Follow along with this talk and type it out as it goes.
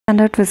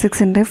Standard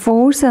ഫിസിക്സിൻ്റെ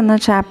force എന്ന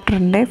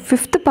ചാപ്റ്ററിൻ്റെ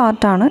 5th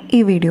പാർട്ടാണ് ഈ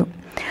വീഡിയോ.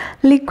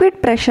 ലിക്വിഡ്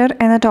പ്രഷർ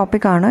എന്ന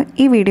ടോപ്പിക്കാണ്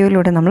ഈ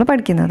വീഡിയോയിലൂടെ നമ്മൾ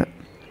പഠിക്കുന്നത്.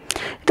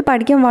 ഇത്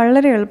പഠിക്കാൻ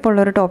വളരെ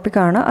എളുപ്പമുള്ളൊരു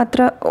ടോപ്പിക്കാണ്,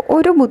 അത്ര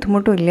ഒരു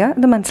ബുദ്ധിമുട്ടും ഇല്ല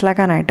ഇത്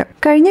മനസ്സിലാക്കാനായിട്ട്.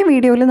 കഴിഞ്ഞ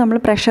വീഡിയോയിൽ നമ്മൾ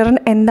പ്രഷർ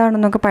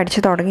എന്താണെന്നൊക്കെ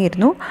പഠിച്ചു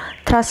തുടങ്ങിയിരുന്നു.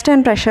 ത്രസ്റ്റ്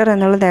ആൻഡ് പ്രഷർ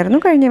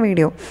എന്നുള്ളതായിരുന്നു കഴിഞ്ഞ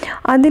വീഡിയോ.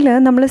 അതിൽ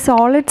നമ്മൾ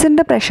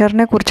സോളിഡ്സിൻ്റെ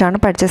പ്രഷറിനെ കുറിച്ചാണ്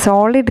പഠിച്ചത്.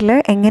 സോളിഡിൽ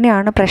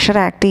എങ്ങനെയാണ് പ്രഷർ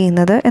ആക്ട്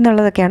ചെയ്യുന്നത്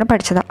എന്നുള്ളതൊക്കെയാണ്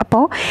പഠിച്ചത്.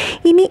 അപ്പോൾ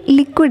ഇനി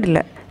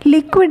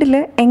ലിക്വിഡിൽ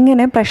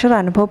എങ്ങനെ പ്രഷർ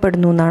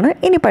അനുഭവപ്പെടുന്നു എന്നാണ്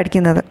ഇനി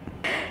പഠിക്കുന്നത്.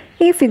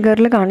 ഈ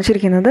ഫിഗറിൽ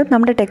കാണിച്ചിരിക്കുന്നത്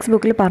നമ്മുടെ ടെക്സ്റ്റ്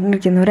ബുക്കിൽ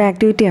പറഞ്ഞിരിക്കുന്ന ഒരു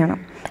ആക്ടിവിറ്റിയാണ്.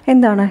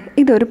 എന്താണ്?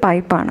 ഇതൊരു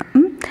പൈപ്പാണ്,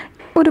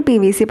 ഒരു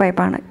PVC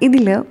പൈപ്പാണ്.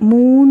 ഇതിൽ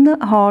 3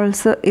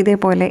 ഹോൾസ്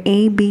ഇതേപോലെ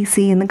ABC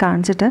എന്ന്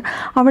കാണിച്ചിട്ട്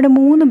അവിടെ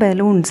 3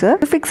 ബലൂൺസ്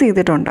ഫിക്സ്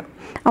ചെയ്തിട്ടുണ്ട്.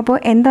 അപ്പോൾ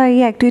എന്താ ഈ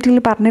ആക്ടിവിറ്റിയിൽ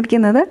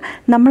പറഞ്ഞിരിക്കുന്നത്?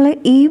 നമ്മൾ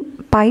ഈ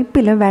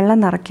പൈപ്പിൽ വെള്ളം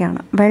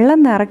നിറയ്ക്കുകയാണ്. വെള്ളം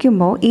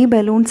നിറയ്ക്കുമ്പോൾ ഈ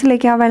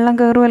ബലൂൺസിലേക്ക് ആ വെള്ളം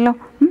കയറുമല്ലോ.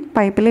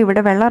 പൈപ്പിൽ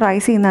ഇവിടെ വെള്ളം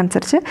റൈസ്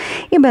ചെയ്യുന്നതനുസരിച്ച്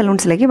ഈ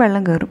ബലൂൺസിലേക്ക്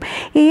വെള്ളം കയറും.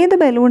 ഏത്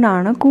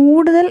ബലൂണാണ്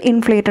കൂടുതൽ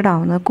ഇൻഫ്ലേറ്റഡ്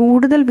ആവുന്നത്,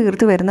 കൂടുതൽ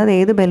വീർത്ത് വരുന്നത്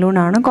ഏത്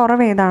ബലൂണാണ്,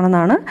 കുറവ്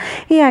ഏതാണെന്നാണ്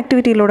ഈ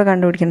ആക്ടിവിറ്റിയിലൂടെ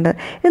കണ്ടുപിടിക്കേണ്ടത്.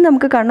 ഇത്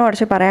നമുക്ക്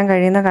കണ്ണുടച്ച് പറയാൻ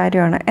കഴിയുന്ന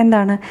കാര്യമാണ്.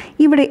 എന്താണ്?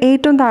 ഇവിടെ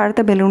ഏറ്റവും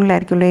താഴത്തെ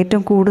ബലൂണിലായിരിക്കുമല്ലോ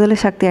ഏറ്റവും കൂടുതൽ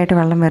ശക്തിയായിട്ട്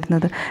വെള്ളം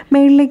വരുന്നത്.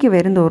 മുകളിലേക്ക്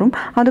വരും തോറും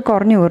അത്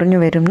കുറഞ്ഞു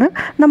വരും എന്ന്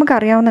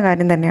നമുക്കറിയാവുന്ന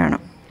കാര്യം തന്നെയാണ്.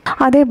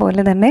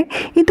 അതേപോലെ തന്നെ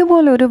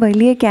ഇതുപോലെ ഒരു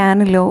വലിയ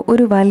ക്യാനിലോ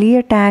ഒരു വലിയ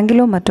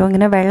ടാങ്കിലോ മറ്റോ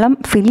ഇങ്ങനെ വെള്ളം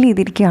ഫില്ല്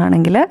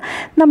ചെയ്തിരിക്കുകയാണെങ്കിൽ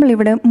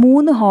നമ്മളിവിടെ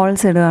 3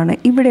 ഹോൾസ് ഇടുകയാണ്.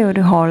 ഇവിടെ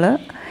ഒരു ഹോള്,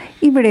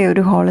 ഇവിടെ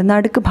ഒരു ഹോള്,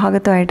 നടുക്ക്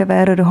ഭാഗത്തായിട്ട്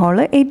വേറൊരു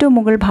ഹോള്, ഏറ്റവും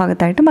മുകൾ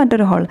ഭാഗത്തായിട്ട്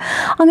മറ്റൊരു ഹോൾ.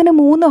 അങ്ങനെ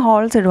 3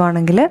 ഹോൾസ്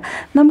ഇടുവാണെങ്കിൽ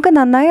നമുക്ക്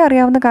നന്നായി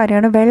അറിയാവുന്ന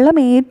കാര്യമാണ്, വെള്ളം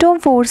ഏറ്റവും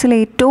ഫോഴ്സിൽ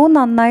ഏറ്റവും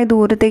നന്നായി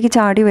ദൂരത്തേക്ക്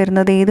ചാടി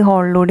വരുന്നത് ഏത്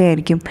ഹോളിലൂടെ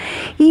ആയിരിക്കും?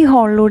 ഈ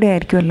ഹോളിലൂടെ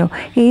ആയിരിക്കുമല്ലോ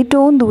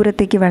ഏറ്റവും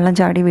ദൂരത്തേക്ക് വെള്ളം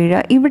ചാടി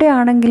വീഴുക. ഇവിടെ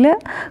ആണെങ്കിൽ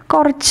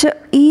കുറച്ച്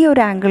ഈ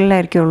ഒരു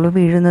ആംഗിളിലായിരിക്കുള്ളൂ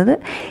വീഴുന്നത്.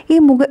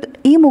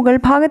 ഈ മുകൾ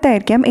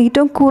ഭാഗത്തായിരിക്കാം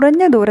ഏറ്റവും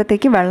കുറഞ്ഞ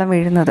ദൂരത്തേക്ക് വെള്ളം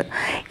വീഴുന്നത്.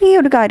 ഈ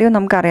ഒരു കാര്യവും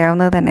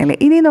നമുക്കറിയാവുന്നത് തന്നെയല്ലേ.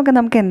 ഇതിൽ നിന്നൊക്കെ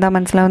നമുക്ക് എന്താ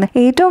മനസ്സിലാവുന്നത്?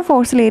 ഏറ്റവും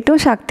ഫോഴ്സിൽ ഏറ്റവും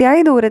ശക്തിയായി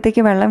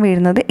ദൂരത്തേക്ക് വെള്ളം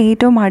വീഴുന്നത്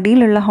ഏറ്റവും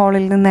അടിയിലുള്ള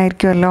ഹോളിൽ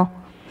നിന്നായിരിക്കുമല്ലോ.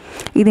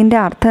 ഇതിൻ്റെ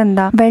അർത്ഥം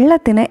എന്താ?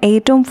 വെള്ളത്തിന്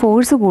ഏറ്റവും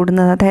ഫോഴ്സ്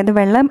കൂടുന്നത്, അതായത്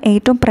വെള്ളം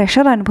ഏറ്റവും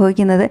പ്രഷർ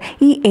അനുഭവിക്കുന്നത്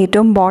ഈ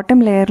ഏറ്റവും ബോട്ടം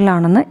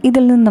ലെയറിലാണെന്ന്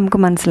ഇതിൽ നിന്ന് നമുക്ക്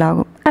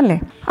മനസ്സിലാകും അല്ലേ.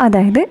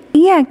 അതായത്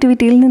ഈ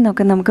ആക്ടിവിറ്റിയിൽ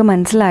നിന്നൊക്കെ നമുക്ക്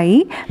മനസ്സിലായി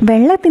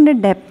വെള്ളത്തിൻ്റെ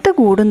ഡെപ്ത്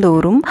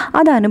കൂടുന്തോറും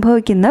അത്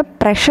അനുഭവിക്കുന്ന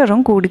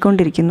പ്രഷറും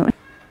കൂടിക്കൊണ്ടിരിക്കുന്നു.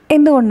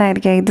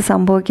 എന്തുകൊണ്ടായിരിക്കാം ഇത്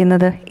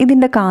സംഭവിക്കുന്നത്?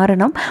 ഇതിൻ്റെ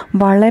കാരണം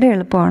വളരെ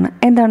എളുപ്പമാണ്.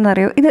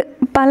 എന്താണെന്നറിയോ? ഇത്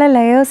പല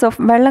ലെയേഴ്സ് ഓഫ്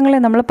വെള്ളങ്ങളെ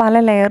നമ്മൾ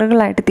പല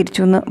ലെയറുകളായിട്ട്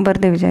തിരിച്ചു എന്ന്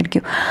വെറുതെ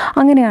വിചാരിക്കും.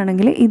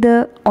 അങ്ങനെയാണെങ്കിൽ ഇത്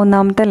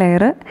 1ാമത്തെ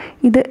ലെയർ,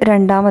 ഇത്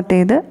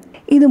 2ാമത്തേത്,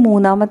 ഇത്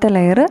 3ാമത്തെ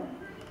ലെയർ,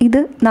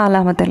 ഇത്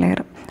 4ാമത്തെ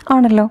ലെയർ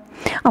ആണല്ലോ.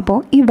 അപ്പോൾ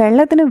ഈ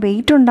വെള്ളത്തിന്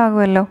വെയിറ്റ്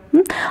ഉണ്ടാകുമല്ലോ.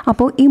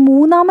 അപ്പോൾ ഈ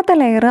 3ാമത്തെ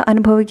ലെയർ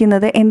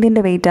അനുഭവിക്കുന്നത്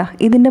എന്തിൻ്റെ വെയിറ്റാണ്?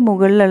 ഇതിൻ്റെ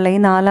മുകളിലുള്ള ഈ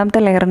 4ാമത്തെ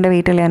ലെയറിൻ്റെ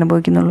വെയിറ്റല്ലേ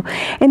അനുഭവിക്കുന്നുള്ളൂ.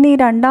 എന്നാൽ ഈ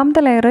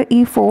 2ാമത്തെ ലെയർ ഈ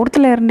 4th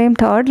ലെയറിൻ്റെയും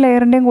 3rd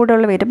ലെയറിൻ്റെയും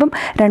കൂടെയുള്ള വെയിറ്റ്, അപ്പം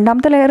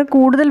 2ാമത്തെ ലെയർ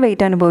കൂടുതൽ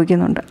വെയിറ്റ്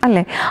അനുഭവിക്കുന്നുണ്ട്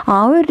അല്ലേ. ആ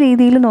ഒരു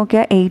രീതിയിൽ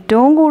നോക്കിയാൽ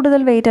ഏറ്റവും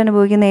കൂടുതൽ വെയിറ്റ്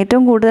അനുഭവിക്കുന്ന,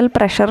 ഏറ്റവും കൂടുതൽ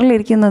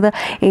പ്രഷറിലിരിക്കുന്നത്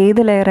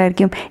ഏത്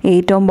ലെയറായിരിക്കും?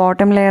 ഏറ്റവും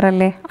ബോട്ടം ലെയർ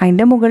അല്ലേ.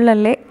 അതിൻ്റെ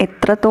മുകളിലല്ലേ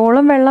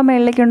എത്രത്തോളം വെള്ളം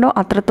മേളിലേക്കുണ്ടോ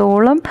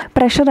അത്രത്തോളം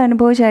പ്രഷർ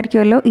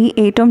അനുഭവിച്ചായിരിക്കുമല്ലോ ഈ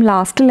ഏറ്റവും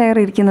ലാസ്റ്റ് ലെയർ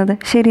ഇരിക്കുന്നത്,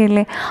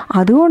 ശരിയല്ലേ?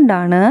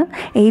 അതുകൊണ്ടാണ്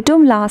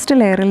ഏറ്റവും ലാസ്റ്റ്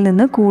ലെയറിൽ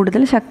നിന്ന്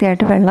കൂടുതൽ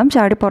ശക്തിയായിട്ട് വെള്ളം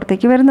ചാടി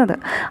പുറത്തേക്ക് വരുന്നത്.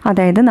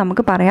 അതായത്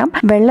നമുക്ക് പറയാം,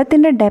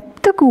 വെള്ളത്തിൻ്റെ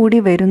ഡെപ്ത് കൂടി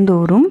വരും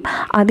തോറും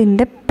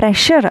അതിൻ്റെ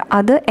പ്രഷർ,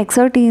 അത്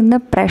എക്സേർട്ട് ചെയ്യുന്ന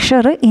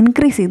പ്രഷർ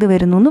ഇൻക്രീസ് ചെയ്ത്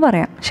വരുന്നു എന്ന്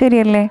പറയാം,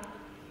 ശരിയല്ലേ?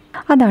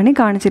 അതാണ് ഈ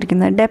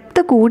കാണിച്ചിരിക്കുന്നത്.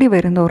 ഡെപ്ത് കൂടി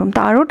വരും തോറും,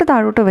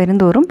 താഴോട്ട് വരും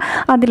തോറും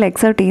അതിൽ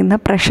എക്സേർട്ട് ചെയ്യുന്ന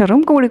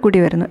പ്രഷറും കൂടി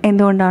വരുന്നു.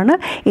 എന്തുകൊണ്ടാണ്?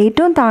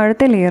 ഏറ്റവും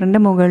താഴത്തെ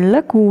ലെയറിൻ്റെ മുകളിൽ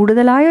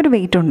കൂടുതലായൊരു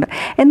വെയിറ്റ് ഉണ്ട്.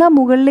 എന്നാൽ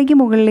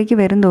മുകളിലേക്ക്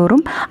വരും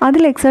തോറും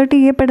അതിൽ എക്സേർട്ട്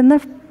ചെയ്യപ്പെടുന്ന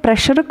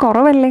പ്രഷർ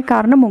കുറവല്ലേ.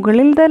 കാരണം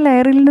മുകളിലത്തെ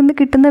ലെയറിൽ നിന്ന്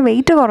കിട്ടുന്ന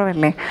വെയിറ്റ്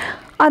കുറവല്ലേ.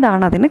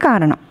 അതാണ് അതിന്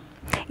കാരണം.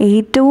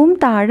 ഏറ്റവും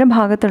താഴെ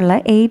ഭാഗത്തുള്ള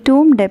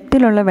ഏറ്റവും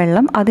ഡെപ്തിലുള്ള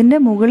വെള്ളം അതിൻ്റെ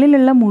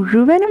മുകളിലുള്ള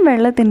മുഴുവനും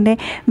വെള്ളത്തിൻ്റെ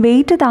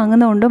വെയിറ്റ്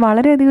താങ്ങുന്നതുകൊണ്ട്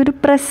വളരെയധികം ഒരു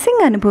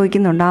പ്രസ്സിങ്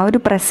അനുഭവിക്കുന്നുണ്ട്. ആ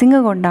ഒരു പ്രസ്സിങ്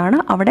കൊണ്ടാണ്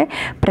അവിടെ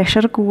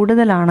പ്രഷർ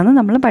കൂടുതലാണെന്ന്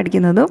നമ്മൾ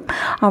പഠിക്കുന്നതും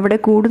അവിടെ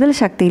കൂടുതൽ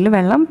ശക്തിയിൽ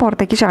വെള്ളം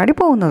പുറത്തേക്ക് ചാടി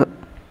പോകുന്നതും.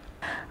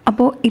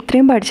 അപ്പോൾ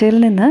ഇത്രയും പഠിച്ചതിൽ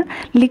നിന്ന്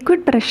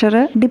ലിക്വിഡ് പ്രഷർ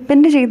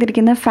ഡിപ്പെൻഡ്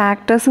ചെയ്തിരിക്കുന്ന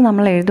ഫാക്ടേഴ്സ്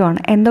നമ്മൾ എഴുതുവാണ്.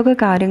 എന്തൊക്കെ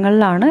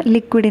കാര്യങ്ങളിലാണ്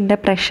ലിക്വിഡിൻ്റെ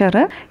pressure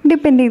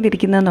depend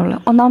ചെയ്തിരിക്കുന്നതെന്നുള്ളത്.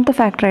 1ാമത്തെ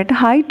ഫാക്ടറായിട്ട്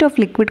height of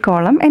liquid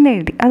column എന്ന്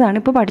എഴുതി. അതാണ്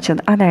ഇപ്പോൾ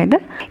പഠിച്ചത്. അതായത്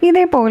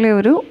ഇതേപോലെ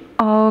ഒരു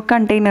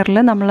കണ്ടെയ്നറിൽ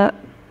നമ്മൾ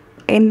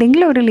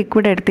എന്തെങ്കിലും ഒരു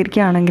ലിക്വിഡ്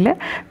എടുത്തിരിക്കുകയാണെങ്കിൽ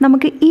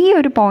നമുക്ക് ഈ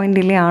ഒരു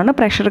പോയിന്റിലെയാണ്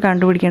പ്രഷർ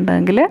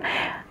കണ്ടുപിടിക്കേണ്ടതെങ്കിൽ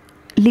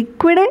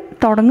ലിക്വിഡ്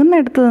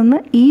തുടങ്ങുന്നിടത്ത്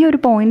നിന്ന് ഈ ഒരു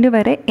പോയിന്റ്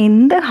വരെ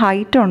എന്ത്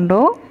ഹൈറ്റ്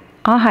ഉണ്ടോ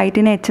ആ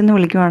ഹൈറ്റിനെ H എന്ന്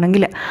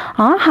വിളിക്കുകയാണെങ്കിൽ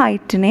ആ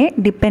ഹൈറ്റിനെ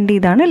ഡിപ്പെൻഡ്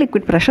ചെയ്താണ്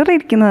ലിക്വിഡ് പ്രഷർ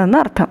ഇരിക്കുന്നതെന്ന്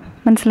അർത്ഥം.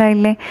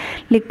 മനസ്സിലായില്ലേ?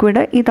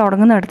 ലിക്വിഡ് ഈ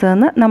തുടങ്ങുന്നിടത്ത്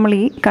നിന്ന് നമ്മൾ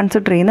ഈ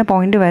കൺസിഡർ ചെയ്യുന്ന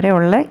പോയിന്റ്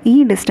വരെയുള്ള ഈ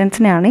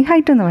ഡിസ്റ്റൻസിനെയാണ് ഈ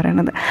ഹൈറ്റ് എന്ന്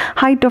പറയുന്നത്.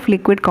 ഹൈറ്റ് ഓഫ്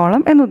ലിക്വിഡ്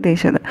കോളം എന്ന്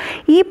ഉദ്ദേശിച്ചത്.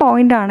 ഈ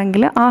പോയിന്റ്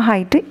ആണെങ്കിൽ ആ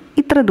ഹൈറ്റ്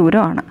ഇത്ര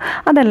ദൂരമാണ്.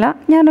 അതല്ല,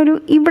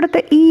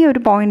 ഇവിടുത്തെ ഈ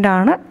ഒരു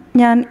പോയിൻ്റാണ്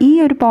ഞാൻ ഈ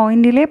ഒരു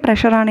പോയിന്റിലെ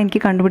പ്രഷറാണ് എനിക്ക്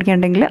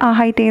കണ്ടുപിടിക്കേണ്ടെങ്കിൽ ആ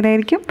ഹൈറ്റ്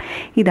ഏതായിരിക്കും?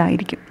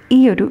 ഇതായിരിക്കും. ഈ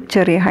ഒരു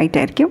ചെറിയ ഹൈറ്റ്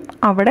ആയിരിക്കും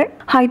അവിടെ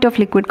ഹൈറ്റ് ഓഫ്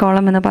ലിക്വിഡ്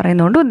കോളം എന്ന്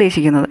പറയുന്നതുകൊണ്ട്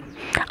ഉദ്ദേശിക്കുന്നത്.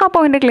 ആ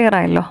പോയിന്റ് ക്ലിയർ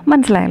ആയല്ലോ,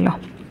 മനസ്സിലായല്ലോ?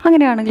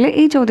 അങ്ങനെയാണെങ്കിൽ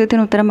ഈ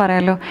ചോദ്യത്തിന് ഉത്തരം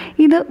പറയാമല്ലോ.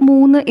 ഇത്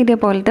 3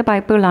 ഇതേപോലത്തെ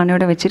പൈപ്പുകളാണ്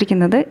ഇവിടെ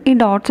വെച്ചിരിക്കുന്നത്. ഈ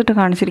ഡോട്ട്സ് ഇട്ട്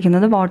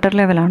കാണിച്ചിരിക്കുന്നത് വാട്ടർ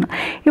ലെവലാണ്.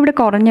 ഇവിടെ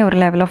കുറഞ്ഞ ഒരു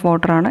ലെവൽ ഓഫ്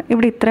വാട്ടറാണ്.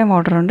 ഇവിടെ ഇത്രയും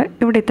വാട്ടറുണ്ട്,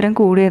 ഇവിടെ ഇത്രയും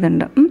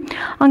കൂടിയതുണ്ട്.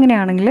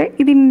 അങ്ങനെയാണെങ്കിൽ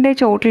ഇതിൻ്റെ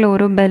ചോട്ടിൽ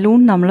ഒരു ബലൂൺ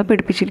നമ്മൾ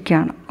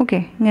പിടിപ്പിച്ചിരിക്കുകയാണ്. ഓക്കെ,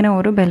 ഇങ്ങനെ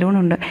ഓരോ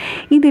ബലൂണുണ്ട്.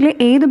 ഇതിൽ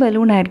ഏത്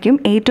ബലൂണായിരിക്കും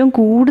ഏറ്റവും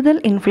കൂടുതൽ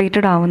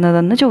ഇൻഫ്ലേറ്റഡ്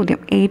ആവുന്നതെന്ന് ചോദ്യം.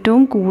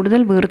 ഏറ്റവും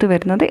കൂടുതൽ വീർത്ത്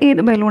വരുന്നത്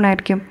ഏത്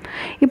ബലൂണായിരിക്കും?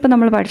 ഇപ്പോൾ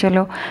നമ്മൾ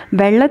പഠിച്ചല്ലോ,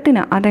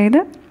 വെള്ളത്തിന്, അതായത്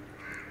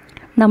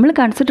നമ്മൾ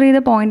കൺസിഡർ ചെയ്ത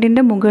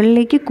പോയിൻറ്റിൻ്റെ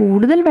മുകളിലേക്ക്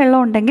കൂടുതൽ വെള്ളം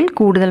ഉണ്ടെങ്കിൽ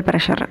കൂടുതൽ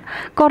പ്രഷർ,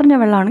 കുറഞ്ഞ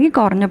വെള്ളമാണെങ്കിൽ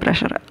കുറഞ്ഞ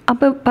പ്രഷർ.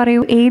 അപ്പോൾ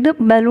പറയൂ, ഏത്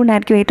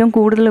ബലൂണായിരിക്കും ഏറ്റവും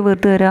കൂടുതൽ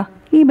വീർത്ത് വരിക?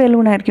 ഈ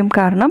ബലൂണായിരിക്കും.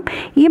 കാരണം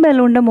ഈ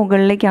ബലൂണിൻ്റെ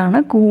മുകളിലേക്കാണ്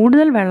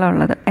കൂടുതൽ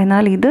വെള്ളമുള്ളത്.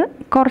 എന്നാൽ ഇത്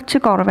കുറച്ച്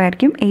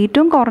കുറവായിരിക്കും.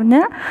 ഏറ്റവും കുറഞ്ഞ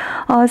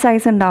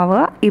സൈസ്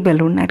ഉണ്ടാവുക ഈ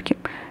ബലൂണിനായിരിക്കും.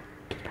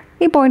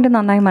 ഈ പോയിൻ്റ്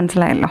നന്നായി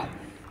മനസ്സിലായല്ലോ.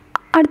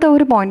 അടുത്ത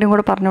ഒരു പോയിൻറ്റും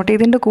കൂടെ പറഞ്ഞോട്ടെ,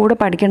 ഇതിൻ്റെ കൂടെ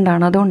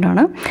പഠിക്കേണ്ടതാണ്.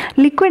 അതുകൊണ്ടാണ്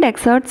liquid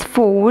exerts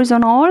force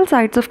on all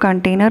sides of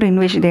container in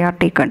which they are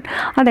taken.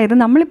 അതായത്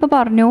നമ്മളിപ്പോൾ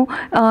പറഞ്ഞു,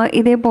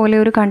 ഇതേപോലെ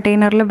ഒരു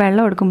കണ്ടെയ്നറിൽ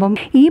വെള്ളം എടുക്കുമ്പം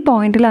ഈ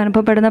പോയിന്റിൽ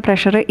അനുഭവപ്പെടുന്ന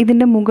പ്രഷർ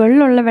ഇതിൻ്റെ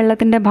മുകളിലുള്ള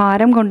വെള്ളത്തിൻ്റെ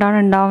ഭാരം കൊണ്ടാണ്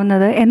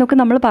ഉണ്ടാവുന്നത് എന്നൊക്കെ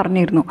നമ്മൾ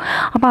പറഞ്ഞിരുന്നു.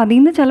 അപ്പോൾ അതിൽ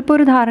നിന്ന് ചിലപ്പോൾ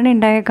ഒരു ധാരണ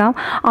ഉണ്ടായേക്കാം,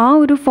 ആ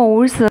ഒരു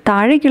ഫോഴ്സ്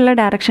താഴേക്കുള്ള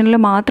ഡയറക്ഷനിൽ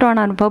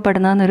മാത്രമാണ്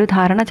അനുഭവപ്പെടുന്നതെന്നൊരു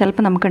ധാരണ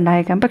ചിലപ്പോൾ നമുക്ക്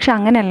ഉണ്ടായേക്കാം. പക്ഷെ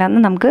അങ്ങനെയല്ല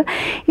എന്ന് നമുക്ക്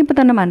ഇപ്പോൾ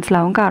തന്നെ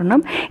മനസ്സിലാവും. കാരണം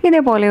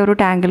ഇതേപോലെ ഒരു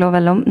ടാങ്കിലോ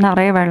വല്ലതും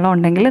നിറയെ വെള്ളം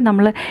ഉണ്ടെങ്കിൽ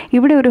നമ്മൾ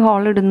ഇവിടെ ഒരു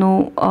ഹോൾ ഇടുന്നു,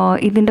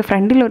 ഇതിൻ്റെ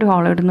ഫ്രണ്ടിൽ ഒരു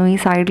ഹോൾ ഇടുന്നു, ഈ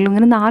സൈഡിലും,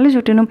 ഇങ്ങനെ 4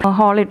 ചുറ്റിനും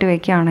ഹോൾ ഇട്ട്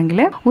വെക്കുകയാണെങ്കിൽ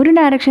ഒരു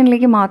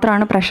ഡയറക്ഷനിലേക്ക്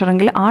മാത്രമാണ്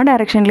പ്രഷറെങ്കിൽ ആ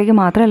ഡയറക്ഷനിലേക്ക്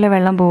മാത്രമല്ലേ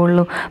വെള്ളം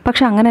പോവുള്ളൂ.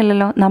 പക്ഷെ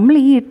അങ്ങനെയല്ലല്ലോ, നമ്മൾ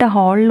ഈ ഇട്ട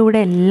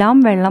ഹോളിലൂടെ എല്ലാം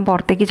വെള്ളം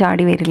പുറത്തേക്ക്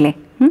ചാടി വരില്ലേ?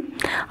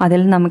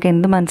 അതിൽ നമുക്ക്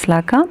എന്ത്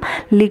മനസ്സിലാക്കാം?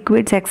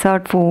 Liquids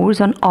exert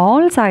force on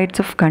all sides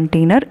of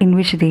container in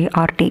which they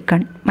are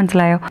taken.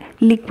 മനസ്സിലായോ?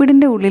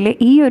 ലിക്വിഡിൻ്റെ ഉള്ളിലെ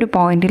ഈ ഒരു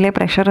പോയിന്റിലെ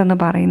പ്രഷർ എന്ന്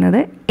പറയുന്നത്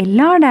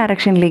എല്ലാ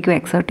ഡയറക്ഷനിലേക്കും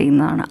എക്സേർട്ട്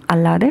ചെയ്യുന്നതാണ്,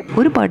 അല്ലാതെ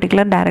ഒരു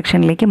പെർട്ടിക്കുലർ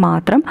ഡയറക്ഷനിലേക്ക്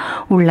മാത്രം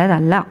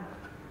ഉള്ളതല്ല.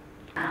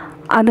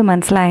 അത്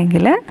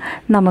മനസ്സിലായെങ്കിൽ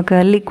നമുക്ക്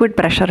ലിക്വിഡ്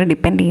പ്രഷർ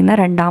ഡിപ്പെൻഡ് ചെയ്യുന്ന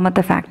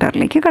രണ്ടാമത്തെ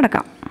ഫാക്ടറിലേക്ക്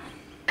കിടക്കാം.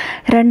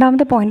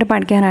 രണ്ടാമത്തെ പോയിന്റ്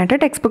പഠിക്കാനായിട്ട്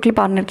ടെക്സ്റ്റ് ബുക്കിൽ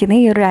പറഞ്ഞിരിക്കുന്ന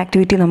ഈ ഒരു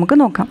ആക്ടിവിറ്റി നമുക്ക്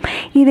നോക്കാം.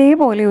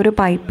 ഇതേപോലെ ഒരു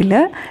പൈപ്പിൽ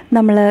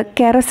നമ്മൾ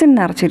കെറസിൻ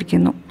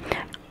നിറച്ചിരിക്കുന്നു.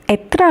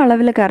 എത്ര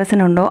അളവിൽ കെറസിൻ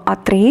ഉണ്ടോ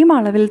അത്രയും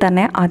അളവിൽ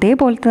തന്നെ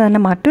അതേപോലത്തെ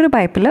തന്നെ മറ്റൊരു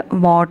പൈപ്പിൽ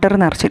വാട്ടർ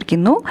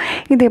നിറച്ചിരിക്കുന്നു.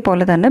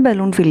 ഇതേപോലെ തന്നെ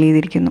ബലൂൺ ഫില്ല്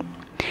ചെയ്തിരിക്കുന്നു.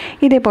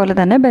 ഇതേപോലെ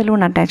തന്നെ ബലൂൺ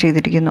അറ്റാച്ച്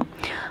ചെയ്തിരിക്കുന്നു.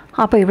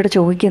 അപ്പോൾ ഇവിടെ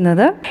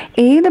ചോദിക്കുന്നത്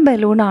ഏത്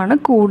ബലൂണാണ്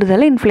കൂടുതൽ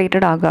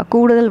ഇൻഫ്ലേറ്റഡ് ആകുക,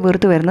 കൂടുതൽ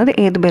വീർത്ത് വരുന്നത്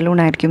ഏത്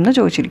ബലൂണായിരിക്കും എന്ന്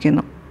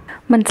ചോദിച്ചിരിക്കുന്നു.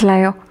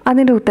 മനസ്സിലായോ?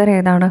 അതിൻ്റെ ഉത്തരം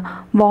ഏതാണ്?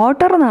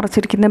 വാട്ടർ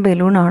നിറച്ചിരിക്കുന്ന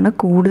ബലൂണാണ്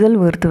കൂടുതൽ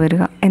വീർത്ത്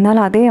വരിക. എന്നാൽ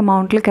അതേ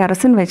എമൗണ്ടിൽ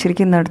കെറസിൻ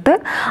വെച്ചിരിക്കുന്നിടത്ത്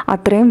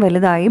അത്രയും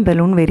വലുതായി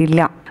ബലൂൺ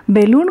വരില്ല.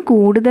 ബലൂൺ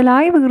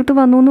കൂടുതലായി വീർത്ത്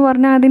വന്നു എന്ന്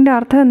പറഞ്ഞാൽ അതിൻ്റെ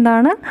അർത്ഥം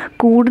എന്താണ്?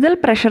 കൂടുതൽ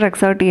പ്രഷർ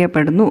എക്സേർട്ട്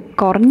ചെയ്യപ്പെടുന്നു.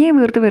 കുറഞ്ഞേ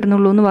വീർത്ത്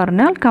വരുന്നുള്ളൂ എന്ന്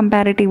പറഞ്ഞാൽ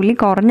കമ്പാരിറ്റീവ്ലി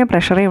കുറഞ്ഞ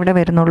പ്രഷറേ ഇവിടെ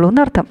വരുന്നുള്ളൂ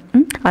എന്നർത്ഥം.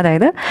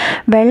 അതായത്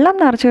വെള്ളം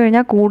നിറച്ചു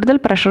കഴിഞ്ഞാൽ കൂടുതൽ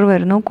പ്രഷർ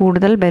വരുന്നു,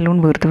 കൂടുതൽ ബലൂൺ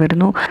വീർത്ത്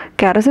വരുന്നു.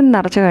 കെറസിൻ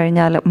നിറച്ചു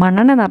കഴിഞ്ഞാൽ,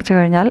 മണ്ണെണ്ണ നിറച്ചു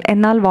കഴിഞ്ഞാൽ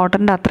എന്നാൽ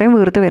വാട്ടറിൻ്റെ അത്രയും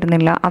വീർത്ത്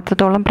വരുന്നില്ല,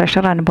 അത്രത്തോളം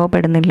പ്രഷർ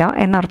അനുഭവപ്പെടുന്നില്ല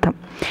എന്നർത്ഥം.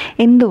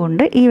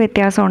 എന്തുകൊണ്ട് ഈ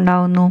വ്യത്യാസം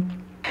ഉണ്ടാവുന്നു?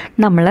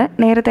 നമ്മൾ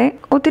നേരത്തെ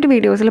ഒത്തിരി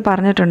വീഡിയോസിൽ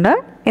പറഞ്ഞിട്ടുണ്ട്.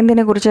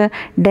 എന്തിനെക്കുറിച്ച്?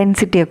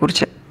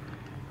 ഡെൻസിറ്റിയെക്കുറിച്ച്.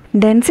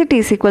 Density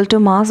is equal to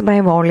mass by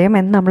volume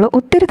എന്ന് നമ്മൾ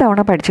ഒത്തിരി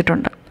തവണ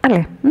പഠിച്ചിട്ടുണ്ട് അല്ലേ?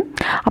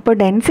 അപ്പോൾ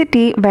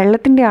ഡെൻസിറ്റി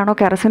വെള്ളത്തിൻ്റെ ആണോ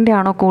കെറസിൻ്റെ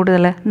ആണോ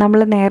കൂടുതൽ? നമ്മൾ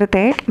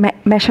നേരത്തെ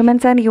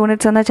മെഷർമെൻറ്റ്സ് ആൻഡ്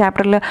യൂണിറ്റ്സ് എന്ന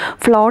ചാപ്റ്ററിൽ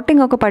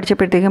ഫ്ലോട്ടിംഗ് ഒക്കെ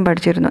പഠിച്ചപ്പോഴത്തേക്കും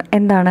പഠിച്ചിരുന്നു.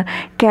 എന്താണ്?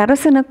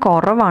 കെറസിന്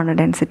കുറവാണ്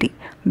ഡെൻസിറ്റി,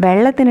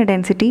 വെള്ളത്തിന്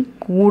ഡെൻസിറ്റി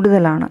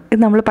കൂടുതലാണ്.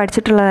 ഇത് നമ്മൾ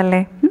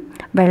പഠിച്ചിട്ടുള്ളതല്ലേ?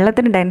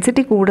 വെള്ളത്തിന്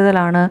ഡെൻസിറ്റി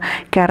കൂടുതലാണ്,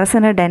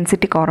 കെറസിന്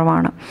ഡെൻസിറ്റി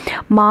കുറവാണ്.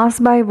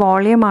 മാസ് ബൈ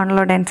വോളിയം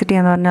ആണല്ലോ ഡെൻസിറ്റി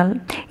എന്ന് പറഞ്ഞാൽ.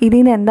 ഇതിൽ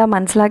നിന്ന് എന്താ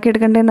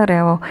മനസ്സിലാക്കിയെടുക്കേണ്ടതെന്ന്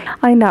അറിയാമോ?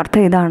 അതിൻ്റെ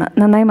അർത്ഥം ഇതാണ്,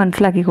 നന്നായി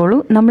മനസ്സിലാക്കിക്കോളൂ.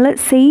 നമ്മൾ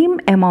same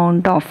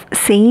amount of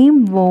same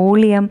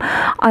volume,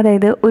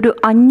 അതായത് ഒരു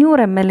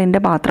 500 ml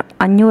പാത്രം,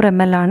 500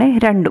 ml ആണ്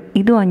രണ്ടും,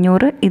 ഇതും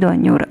 500 ഇതും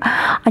 500.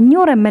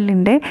 500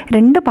 ml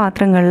 2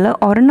 പാത്രങ്ങളിൽ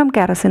ഒരെണ്ണം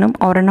കെറസിനും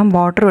ഒരെണ്ണം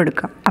വാട്ടറും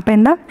എടുക്കുക. അപ്പോൾ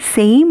എന്താ?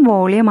 സെയിം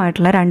വോളിയം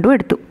ആയിട്ടുള്ള രണ്ടും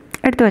എടുത്തു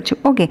വെച്ചു.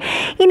 ഓക്കെ,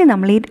 ഇനി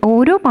നമ്മൾ ഈ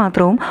ഓരോ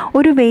പാത്രവും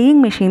ഒരു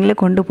വെയിങ് മെഷീനിൽ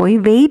കൊണ്ടുപോയി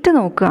വെയിറ്റ്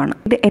നോക്കുകയാണ്.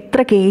 ഇത് എത്ര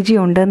kg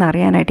ഉണ്ടെന്ന്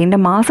അറിയാനായിട്ട്, ഇതിൻ്റെ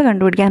മാസ്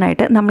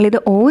കണ്ടുപിടിക്കാനായിട്ട് നമ്മളിത്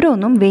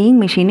ഓരോന്നും വെയിങ്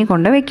മെഷീനിൽ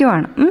കൊണ്ട്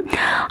വയ്ക്കുവാണ്.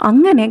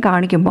 അങ്ങനെ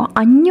കാണിക്കുമ്പോൾ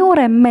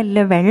 500 ml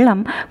വെള്ളം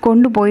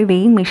കൊണ്ടുപോയി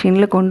വെയിങ്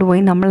മെഷീനിൽ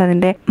കൊണ്ടുപോയി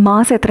നമ്മളതിൻ്റെ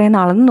മാസ്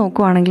എത്രയെന്ന് അളന്ന്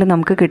നോക്കുകയാണെങ്കിൽ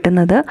നമുക്ക്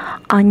കിട്ടുന്നത്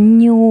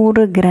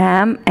 500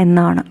 ഗ്രാം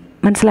എന്നാണ്.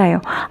 മനസ്സിലായോ?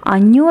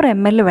 500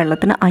 ml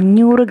വെള്ളത്തിന്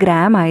 500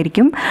 ഗ്രാം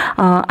ആയിരിക്കും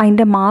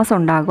അതിൻ്റെ മാസ്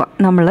ഉണ്ടാകുക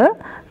നമ്മൾ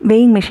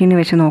വെയിങ് മെഷീനിൽ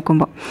വെച്ച്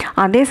നോക്കുമ്പോൾ.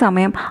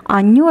 അതേസമയം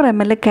 500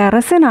 ml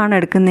കെറസിനാണ്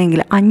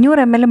എടുക്കുന്നതെങ്കിൽ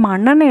 500 ml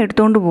മണ്ണെണ്ണ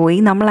എടുത്തുകൊണ്ട് പോയി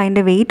നമ്മൾ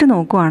അതിൻ്റെ വെയിറ്റ്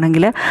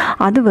നോക്കുകയാണെങ്കിൽ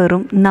അത്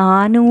വെറും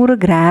 400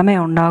 ഗ്രാമേ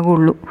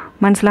ഉണ്ടാകുള്ളൂ.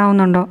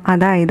 മനസ്സിലാവുന്നുണ്ടോ?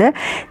 അതായത്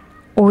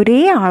ഒരേ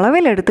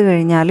അളവിലെടുത്തു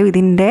കഴിഞ്ഞാലും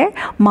ഇതിൻ്റെ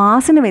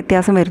മാസിന്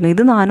വ്യത്യാസം വരുന്നു.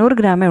 ഇത് 400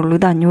 ഗ്രാമേ ഉള്ളൂ,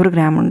 ഇത് 500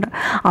 ഗ്രാമുണ്ട്.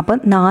 അപ്പം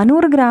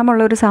 400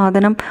 ഗ്രാമുള്ള ഒരു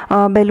സാധനം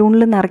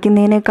ബലൂണിൽ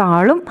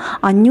നിറയ്ക്കുന്നതിനേക്കാളും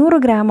 500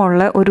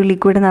 ഗ്രാമുള്ള ഒരു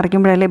ലിക്വിഡ്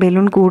നിറയ്ക്കുമ്പോഴല്ലേ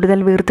ബലൂൺ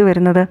കൂടുതൽ വീർത്ത്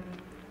വരുന്നത്.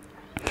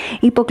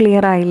 ഇപ്പോൾ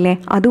ക്ലിയർ ആയില്ലേ?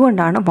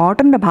 അതുകൊണ്ടാണ്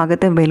വാട്ടറിൻ്റെ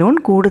ഭാഗത്ത് ബലൂൺ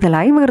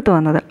കൂടുതലായി വീർത്ത്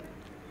വന്നത്.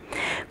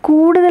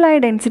 കൂടുതലായ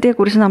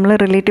ഡെൻസിറ്റിയെക്കുറിച്ച് നമ്മൾ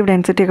റിലേറ്റീവ്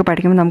ഡെൻസിറ്റിയൊക്കെ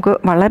പഠിക്കുമ്പോൾ നമുക്ക്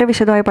വളരെ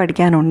വിശദമായി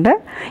പഠിക്കാനുണ്ട്.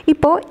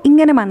 ഇപ്പോൾ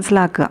ഇങ്ങനെ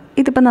മനസ്സിലാക്കുക.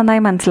 ഇതിപ്പോൾ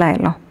നന്നായി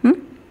മനസ്സിലായല്ലോ.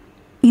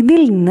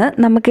 ഇതിൽ നിന്ന്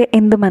നമുക്ക്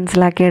എന്ത്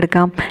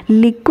മനസ്സിലാക്കിയെടുക്കാം?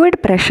 ലിക്വിഡ്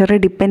പ്രഷർ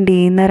ഡിപ്പെൻഡ്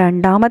ചെയ്യുന്ന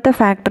രണ്ടാമത്തെ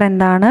ഫാക്ടർ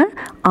എന്താണ്?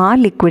 ആ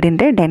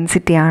ലിക്വിഡിൻ്റെ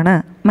ഡെൻസിറ്റിയാണ്.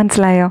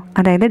 മനസ്സിലായോ?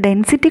 അതായത്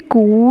ഡെൻസിറ്റി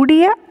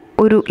കൂടിയ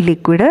ഒരു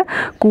ലിക്വിഡ്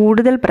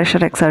കൂടുതൽ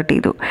പ്രഷർ എക്സേർട്ട്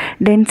ചെയ്തു,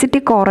 ഡെൻസിറ്റി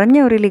കുറഞ്ഞ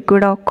ഒരു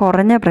ലിക്വിഡോ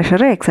കുറഞ്ഞ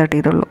പ്രഷർ എക്സേർട്ട്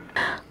ചെയ്തുള്ളൂ.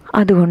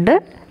 അതുകൊണ്ട്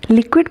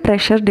ലിക്വിഡ്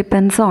പ്രഷർ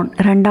ഡിപ്പെൻഡ്സ് ഓൺ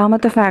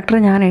രണ്ടാമത്തെ ഫാക്ടർ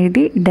ഞാൻ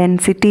എഴുതി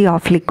ഡെൻസിറ്റി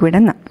ഓഫ് ലിക്വിഡ്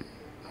എന്ന്.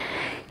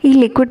 ഈ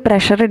ലിക്വിഡ്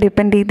പ്രഷർ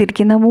ഡിപ്പെൻഡ്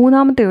ചെയ്തിരിക്കുന്ന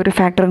മൂന്നാമത്തെ ഒരു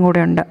ഫാക്ടറും കൂടെ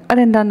ഉണ്ട്.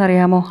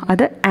 അതെന്താണെന്നറിയാമോ?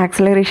 അത്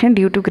ആക്സലറേഷൻ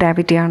ഡ്യൂ ടു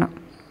ഗ്രാവിറ്റിയാണ്.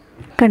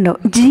 കണ്ടോ,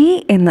 ജി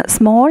എന്ന്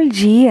സ്മോൾ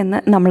ജി എന്ന്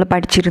നമ്മൾ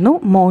പഠിച്ചിരുന്നു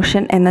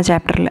മോഷൻ എന്ന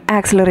ചാപ്റ്ററിൽ.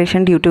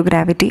 ആക്സലറേഷൻ ഡ്യൂ ടു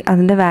ഗ്രാവിറ്റി,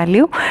 അതിൻ്റെ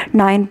value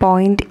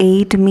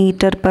 9.8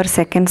 metre per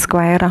second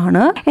square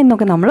ആണ്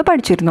എന്നൊക്കെ നമ്മൾ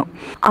പഠിച്ചിരുന്നു.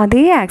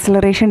 അതേ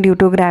ആക്സലറേഷൻ ഡ്യൂ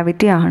ടു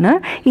ഗ്രാവിറ്റി ആണ്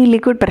ഈ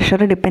ലിക്വിഡ്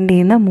പ്രഷർ ഡിപ്പെൻഡ്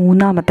ചെയ്യുന്ന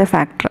മൂന്നാമത്തെ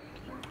factor.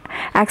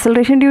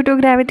 Acceleration due to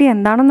gravity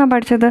എന്താണെന്നാണ്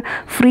പഠിച്ചത്?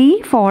 ഫ്രീ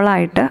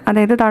ഫോളായിട്ട്,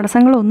 അതായത്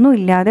തടസ്സങ്ങളൊന്നും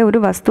ഇല്ലാതെ ഒരു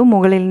വസ്തു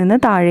മുകളിൽ നിന്ന്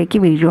താഴേക്ക്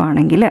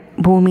വീഴുവാണെങ്കിൽ,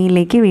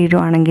 ഭൂമിയിലേക്ക്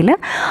വീഴുവാണെങ്കിൽ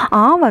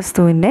ആ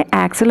വസ്തുവിൻ്റെ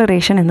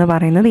ആക്സലറേഷൻ എന്ന്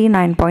പറയുന്നത് ഈ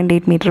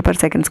 9.8 മീറ്റർ പെർ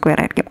സെക്കൻഡ് സ്ക്വയർ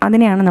ആയിരിക്കും.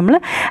 അതിനെയാണ് നമ്മൾ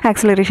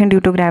ആക്സലറേഷൻ ഡ്യൂ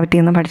ടു ഗ്രാവിറ്റി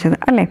എന്ന് പഠിച്ചത്,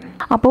 അല്ലേ?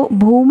 അപ്പോൾ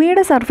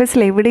ഭൂമിയുടെ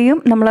സർഫസിൽ എവിടെയും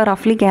നമ്മൾ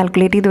റഫ്ലി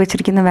കാൽക്കുലേറ്റ് ചെയ്ത്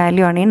വെച്ചിരിക്കുന്ന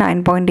വാല്യൂ ആണ് ഈ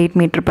 9.8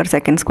 മീറ്റർ പെർ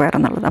സെക്കൻഡ് സ്ക്വയർ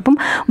എന്നുള്ളത്. അപ്പം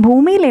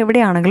ഭൂമിയിൽ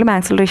എവിടെയാണെങ്കിലും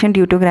acceleration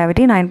due to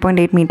gravity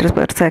 9.8 metre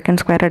per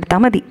second square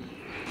എടുത്താൽ മതി.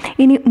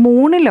 ഇനി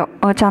മൂണിലോ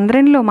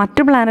ചന്ദ്രനിലോ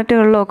മറ്റ്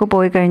പ്ലാനറ്റുകളിലോ ഒക്കെ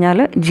പോയി കഴിഞ്ഞാൽ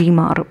ജി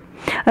മാറും.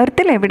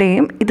 എർത്തിൽ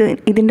എവിടെയും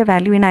ഇതിൻ്റെ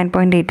വാല്യൂ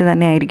 9.8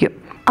 തന്നെ ആയിരിക്കും.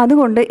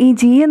 അതുകൊണ്ട് ഈ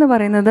ജി എന്ന്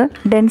പറയുന്നത്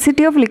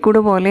ഡെൻസിറ്റി ഓഫ്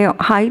ലിക്വിഡ് പോലെയോ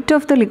height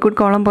of the liquid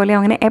column പോലെയോ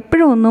അങ്ങനെ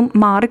എപ്പോഴും ഒന്നും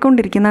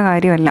മാറിക്കൊണ്ടിരിക്കുന്ന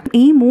കാര്യമല്ല.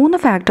 ഈ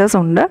 3 ഫാക്ടേഴ്സ്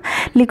ഉണ്ട്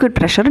ലിക്വിഡ്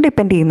പ്രഷർ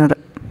ഡിപ്പെൻഡ് ചെയ്യുന്നത്.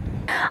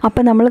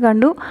 അപ്പോൾ നമ്മൾ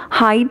കണ്ടു,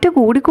 ഹൈറ്റ്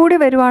കൂടിക്കൂടി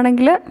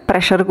വരുവാണെങ്കിൽ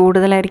പ്രഷർ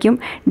കൂടുതലായിരിക്കും,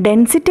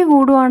 ഡെൻസിറ്റി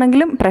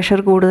കൂടുവാണെങ്കിലും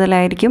പ്രഷർ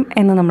കൂടുതലായിരിക്കും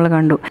എന്ന് നമ്മൾ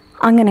കണ്ടു.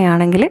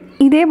 അങ്ങനെയാണെങ്കിൽ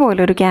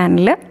ഇതേപോലൊരു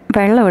ക്യാനിൽ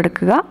വെള്ളം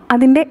എടുക്കുക,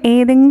 അതിൻ്റെ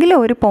ഏതെങ്കിലും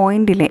ഒരു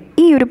പോയിൻറ്റിലെ,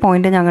 ഈ ഒരു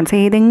പോയിൻ്റ് ഞാൻ കാണിച്ചു,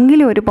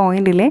 ഏതെങ്കിലും ഒരു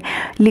പോയിൻറ്റിലെ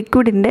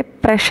ലിക്വിഡിൻ്റെ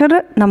പ്രഷർ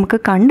നമുക്ക്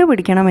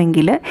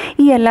കണ്ടുപിടിക്കണമെങ്കിൽ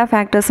ഈ എല്ലാ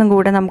ഫാക്ടേഴ്സും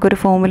കൂടെ നമുക്കൊരു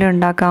ഫോർമുല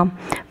ഉണ്ടാക്കാം.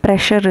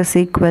 Pressure is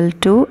equal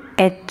to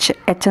H.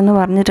 H എന്ന്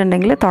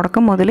പറഞ്ഞിട്ടുണ്ടെങ്കിൽ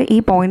തുടക്കം മുതൽ ഈ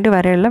പോയിൻ്റ്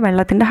വരെയുള്ള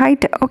വെള്ളത്തിൻ്റെ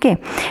height, okay,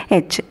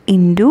 H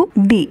into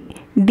D.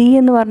 D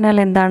എന്ന് പറഞ്ഞാൽ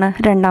എന്താണ്?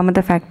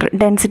 രണ്ടാമത്തെ ഫാക്ടർ,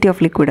 ഡെൻസിറ്റി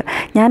ഓഫ് ലിക്വിഡ്.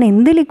 ഞാൻ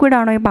എന്ത്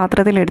ലിക്വിഡാണോ ഈ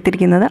പാത്രത്തിൽ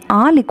എടുത്തിരിക്കുന്നത്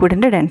ആ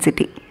ലിക്വിഡിൻ്റെ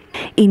ഡെൻസിറ്റി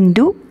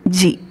ഇൻറ്റു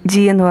ജി.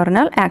 ജി എന്ന്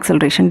പറഞ്ഞാൽ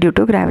ആക്സലറേഷൻ ഡ്യൂ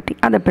ടു ഗ്രാവിറ്റി.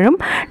 അതെപ്പോഴും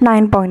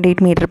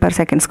 9.8 മീറ്റർ പെർ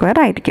സെക്കൻഡ് സ്ക്വയർ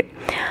ആയിരിക്കും.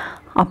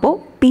 അപ്പോൾ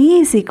P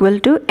is equal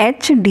to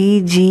H D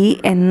G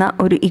എന്ന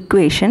ഒരു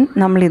ഇക്വേഷൻ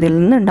നമ്മൾ ഇതിൽ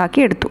നിന്ന്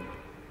ഉണ്ടാക്കിയെടുത്തു.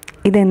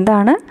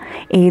 ഇതെന്താണ്?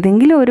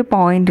 ഏതെങ്കിലും ഒരു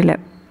പോയിൻറ്റിൽ,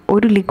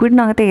 ഒരു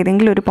ലിക്വിഡിനകത്ത്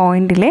ഏതെങ്കിലും ഒരു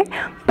പോയിൻറ്റിലെ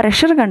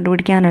പ്രഷർ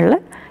കണ്ടുപിടിക്കാനുള്ള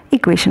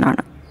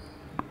ഇക്വേഷനാണ്.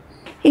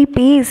 ഈ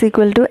P is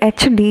equal to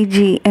H D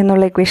G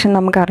എന്നുള്ള ഇക്വേഷൻ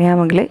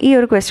നമുക്കറിയാമെങ്കിൽ ഈ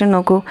ഒരു ക്വസ്റ്റ്യൻ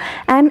നോക്കൂ.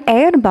 An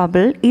air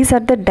bubble is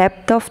at the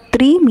depth of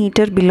 3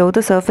 metre below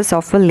the surface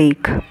of A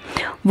lake.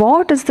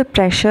 What is the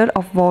pressure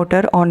of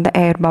water on the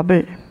air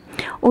bubble?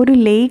 ഒരു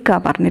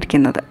ലേക്കാണ്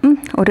പറഞ്ഞിരിക്കുന്നത്,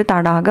 ഒരു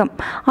തടാകം.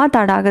 ആ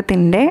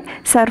തടാകത്തിൻ്റെ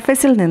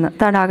സർഫസിൽ നിന്ന്,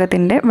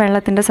 തടാകത്തിൻ്റെ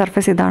വെള്ളത്തിൻ്റെ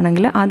സർഫസ്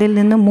ഇതാണെങ്കിൽ അതിൽ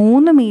നിന്ന്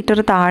 3 മീറ്റർ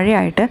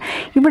താഴെയായിട്ട്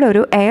ഇവിടെ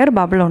ഒരു എയർ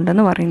ബബിൾ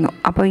ഉണ്ടെന്ന് പറയുന്നു.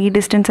 അപ്പോൾ ഈ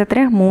ഡിസ്റ്റൻസ്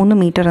എത്രയാണ്? 3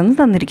 മീറ്റർ എന്ന്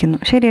തന്നിരിക്കുന്നു,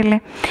 ശരിയല്ലേ?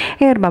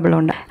 എയർ ബബിൾ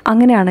ഉണ്ട്.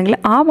 അങ്ങനെയാണെങ്കിൽ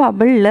ആ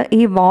ബബിളിൽ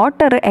ഈ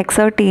വാട്ടർ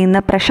എക്സേർട്ട്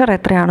ചെയ്യുന്ന പ്രഷർ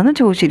എത്രയാണെന്ന്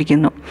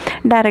ചോദിച്ചിരിക്കുന്നു.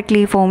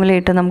 ഡയറക്റ്റ്ലി ഈ ഫോർമുല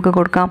ഇട്ട് നമുക്ക്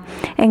കൊടുക്കാം.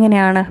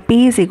 എങ്ങനെയാണ്? P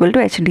is equal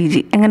to H D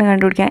G. എങ്ങനെ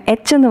കണ്ടുപിടിക്കാം?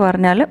 എച്ച് എന്ന്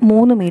പറഞ്ഞാൽ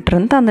 3 മീറ്റർ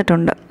എന്ന്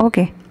തന്നിട്ടുണ്ട്,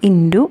 ഓക്കെ,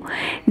 ഇൻറ്റു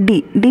ഡി.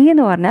 ഡി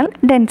എന്ന് പറഞ്ഞാൽ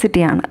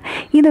ഡെൻസിറ്റിയാണ്.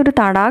 ഇതൊരു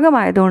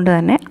തടാകമായതുകൊണ്ട്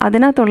തന്നെ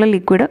അതിനകത്തുള്ള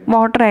ലിക്വിഡ്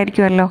വാട്ടർ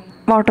ആയിരിക്കുമല്ലോ.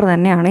 വാട്ടർ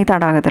തന്നെയാണ് ഈ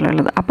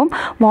തടാകത്തിലുള്ളത്. അപ്പം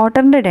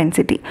വാട്ടറിൻ്റെ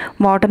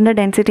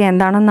ഡെൻസിറ്റി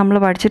എന്താണെന്ന് നമ്മൾ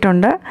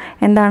പഠിച്ചിട്ടുണ്ട്.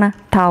 എന്താണ്?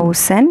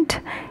 1000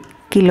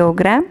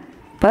 കിലോഗ്രാം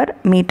പെർ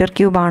മീറ്റർ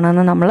ക്യൂബ്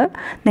ആണെന്ന് നമ്മൾ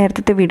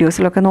നേരത്തെ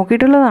വീഡിയോസിലൊക്കെ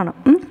നോക്കിയിട്ടുള്ളതാണ്.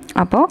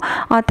 അപ്പോൾ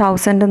ആ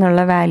 1000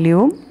 എന്നുള്ള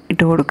വാല്യൂവും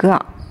ഇട്ട് കൊടുക്കുക.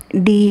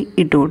 ഡി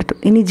ഇട്ട് കൊടുത്തു.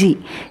 ഇനി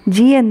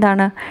ജി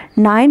എന്താണ്?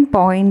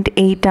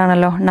 9.8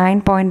 ആണല്ലോ.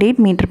 9.8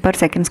 മീറ്റർ പെർ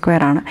സെക്കൻഡ്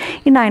സ്ക്വയർ ആണ്.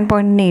 ഈ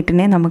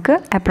 9.8നെ നമുക്ക്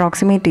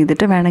അപ്രോക്സിമേറ്റ്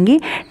ചെയ്തിട്ട് വേണമെങ്കിൽ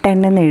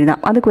 10 എന്ന് എഴുതാം.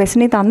 അത്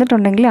ക്വസ്റ്റനിൽ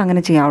തന്നിട്ടുണ്ടെങ്കിൽ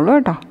അങ്ങനെ ചെയ്യാവുള്ളൂ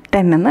കേട്ടോ.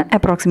 10 എന്ന്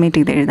അപ്രോക്സിമേറ്റ്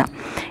ചെയ്ത് എഴുതാം.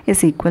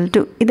 ഇസ് ഈക്വൽ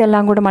ടു,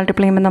 ഇതെല്ലാം കൂടെ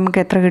മൾട്ടിപ്ലൈ ചെയ്യുമ്പോൾ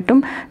നമുക്ക് എത്ര കിട്ടും?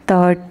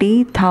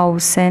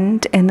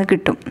 30,000 എന്ന്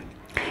കിട്ടും.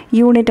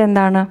 യൂണിറ്റ്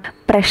എന്താണ്?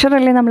 പ്രഷർ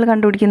അല്ലേ നമ്മൾ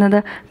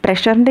കണ്ടുപിടിക്കുന്നത്.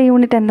 പ്രഷറിൻ്റെ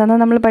യൂണിറ്റ്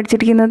എന്താണെന്ന് നമ്മൾ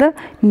പഠിച്ചിരിക്കുന്നത്?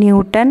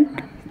 Newton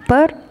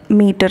per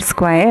metre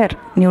square.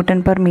 Newton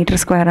per metre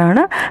square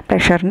ആണ്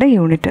പ്രഷറിൻ്റെ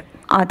യൂണിറ്റ്.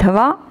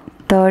 അഥവാ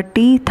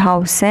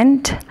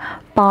 30,000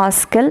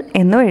 പാസ്കൽ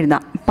എന്നും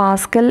എഴുതാം.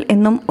 പാസ്കൽ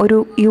എന്നും ഒരു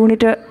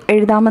യൂണിറ്റ്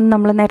എഴുതാമെന്ന്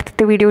നമ്മൾ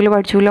നേരത്തെ വീഡിയോയിൽ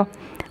പഠിച്ചുല്ലോ.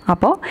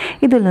 അപ്പോൾ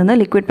ഇതിൽ നിന്ന്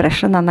ലിക്വിഡ്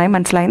പ്രഷർ നന്നായി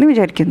മനസ്സിലായെന്ന്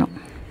വിചാരിക്കുന്നു.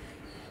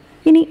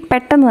 ഇനി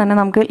പെട്ടെന്ന് തന്നെ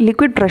നമുക്ക്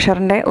ലിക്വിഡ്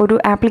പ്രഷറിൻ്റെ ഒരു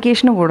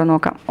ആപ്ലിക്കേഷനും കൂടെ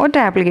നോക്കാം. ഒറ്റ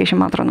ആപ്ലിക്കേഷൻ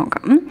മാത്രം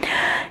നോക്കാം.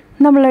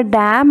 നമ്മൾ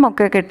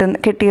ഡാമൊക്കെ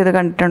കെട്ടിയത്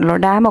കണ്ടിട്ടുണ്ടല്ലോ.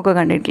 ഡാമൊക്കെ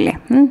കണ്ടിട്ടില്ലേ?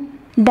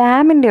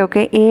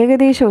 ഡാമിൻ്റെയൊക്കെ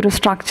ഏകദേശം ഒരു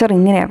സ്ട്രക്ചർ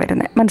ഇങ്ങനെയാണ്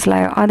വരുന്നത്,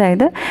 മനസ്സിലായോ?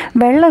 അതായത്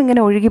വെള്ളം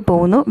ഇങ്ങനെ ഒഴുകി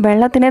പോകുന്നു,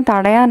 വെള്ളത്തിനെ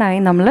തടയാനായി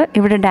നമ്മൾ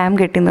ഇവിടെ ഡാം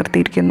കെട്ടി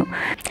നിർത്തിയിരിക്കുന്നു.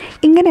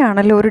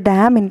 ഇങ്ങനെയാണല്ലോ ഒരു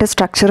ഡാമിൻ്റെ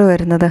സ്ട്രക്ചർ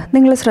വരുന്നത്.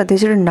 നിങ്ങൾ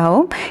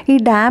ശ്രദ്ധിച്ചിട്ടുണ്ടാവും ഈ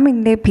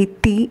ഡാമിൻ്റെ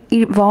ഭിത്തി, ഈ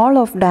വാൾ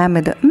ഓഫ് ഡാം,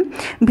 ഇത്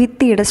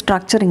ഭിത്തിയുടെ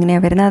സ്ട്രക്ചർ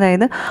ഇങ്ങനെയാണ് വരുന്നത്.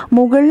 അതായത്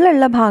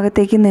മുകളിലുള്ള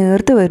ഭാഗത്തേക്ക്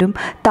നേർത്ത് വരും,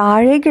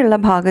 താഴേക്കുള്ള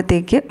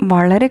ഭാഗത്തേക്ക്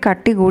വളരെ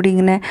കട്ടി കൂടി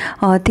ഇങ്ങനെ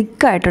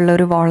തിക്കായിട്ടുള്ള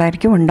ഒരു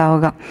വാളായിരിക്കും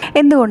ഉണ്ടാവുക.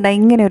 എന്തുകൊണ്ടാണ്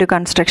ഇങ്ങനെ ഒരു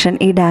കൺസ്ട്രക്ഷൻ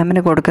ഈ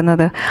ഡാമിന്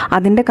കൊടുക്കുന്നത്?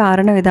 അതിൻ്റെ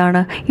കാരണം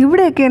ഇതാണ്.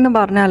 ഇവിടെയൊക്കെ എന്ന്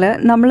പറഞ്ഞാൽ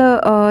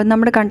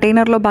നമ്മുടെ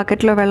കണ്ടെയ്നറിലോ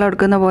ബക്കറ്റിലോ വെള്ളം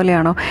എടുക്കുന്ന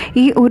പോലെയാണോ?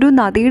 ഈ ഒരു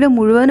നദിയുടെ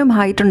മുഴുവനും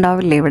ഹൈറ്റ്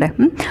ഉണ്ടാവില്ലേ ഇവിടെ.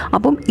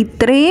 അപ്പം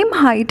ഇത്രയും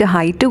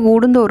ഹൈറ്റ്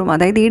കൂടുന്തോറും,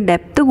 അതായത് ഈ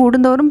ഡെപ്ത്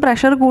കൂടുന്തോറും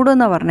പ്രഷർ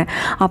കൂടുമെന്നാണ് പറഞ്ഞത്.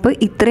 അപ്പോൾ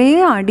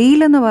ഇത്രയും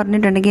അടിയിലെന്ന്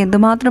പറഞ്ഞിട്ടുണ്ടെങ്കിൽ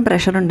എന്തുമാത്രം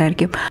പ്രഷർ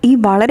ഉണ്ടായിരിക്കും. ഈ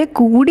വളരെ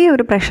കൂടിയ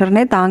ഒരു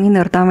പ്രഷറിനെ താങ്ങി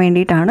നിർത്താൻ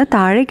വേണ്ടിയിട്ടാണ്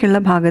താഴേക്കുള്ള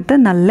ഭാഗത്ത്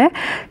നല്ല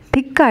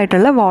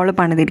തിക്കായിട്ടുള്ള വാള്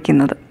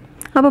പണിതിരിക്കുന്നത്.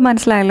 അപ്പോൾ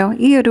മനസ്സിലായല്ലോ,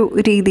 ഈ ഒരു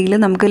രീതിയിൽ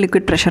നമുക്ക്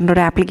ലിക്വിഡ് പ്രഷറിൻ്റെ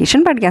ഒരു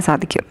ആപ്ലിക്കേഷൻ പഠിക്കാൻ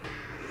സാധിക്കും.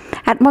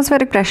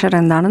 അറ്റ്മോസ്ഫിയറിക് പ്രഷർ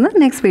എന്താണെന്ന്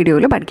നെക്സ്റ്റ്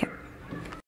വീഡിയോയിൽ പഠിക്കാം.